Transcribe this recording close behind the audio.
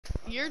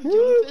Your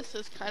doofus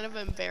is kind of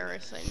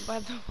embarrassing, by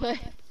the way.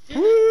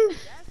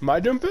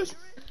 My doofus?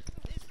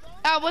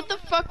 What the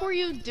fuck were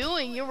you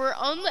doing? You were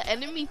on the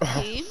enemy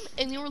team,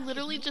 and you were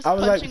literally just I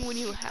was punching like, when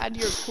you had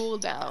your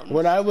cooldown.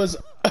 When I was,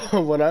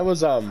 what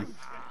was I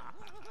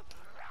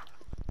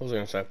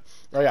gonna say?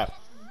 Oh yeah,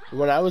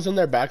 when I was in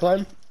their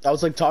backline, I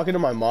was like talking to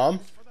my mom.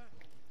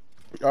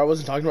 Or I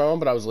wasn't talking to my mom,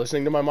 but I was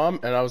listening to my mom,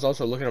 and I was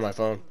also looking at my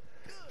phone.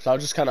 So I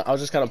was just kind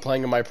of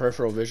playing in my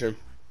peripheral vision.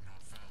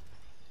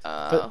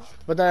 But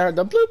then I heard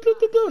the bloop bloop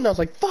bloop bloop, and I was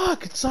like,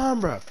 "Fuck, it's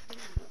Sombra."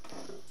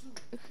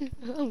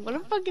 What a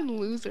fucking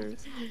loser.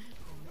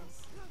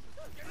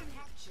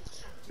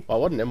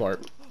 Well, what an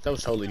immort. That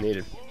was totally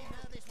needed.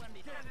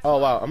 Oh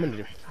wow, I'm gonna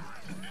do.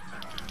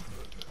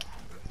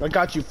 I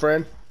got you,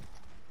 friend.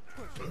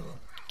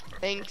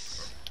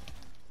 Thanks.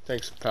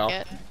 Thanks, pal.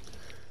 Yeah.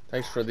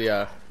 Thanks for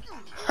the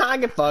I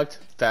get fucked,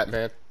 fat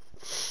man.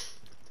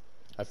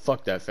 I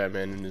fucked that fat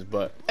man in his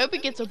butt. I hope he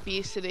gets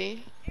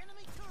obesity.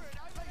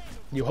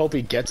 You hope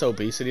he gets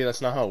obesity?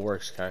 That's not how it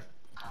works, Kai.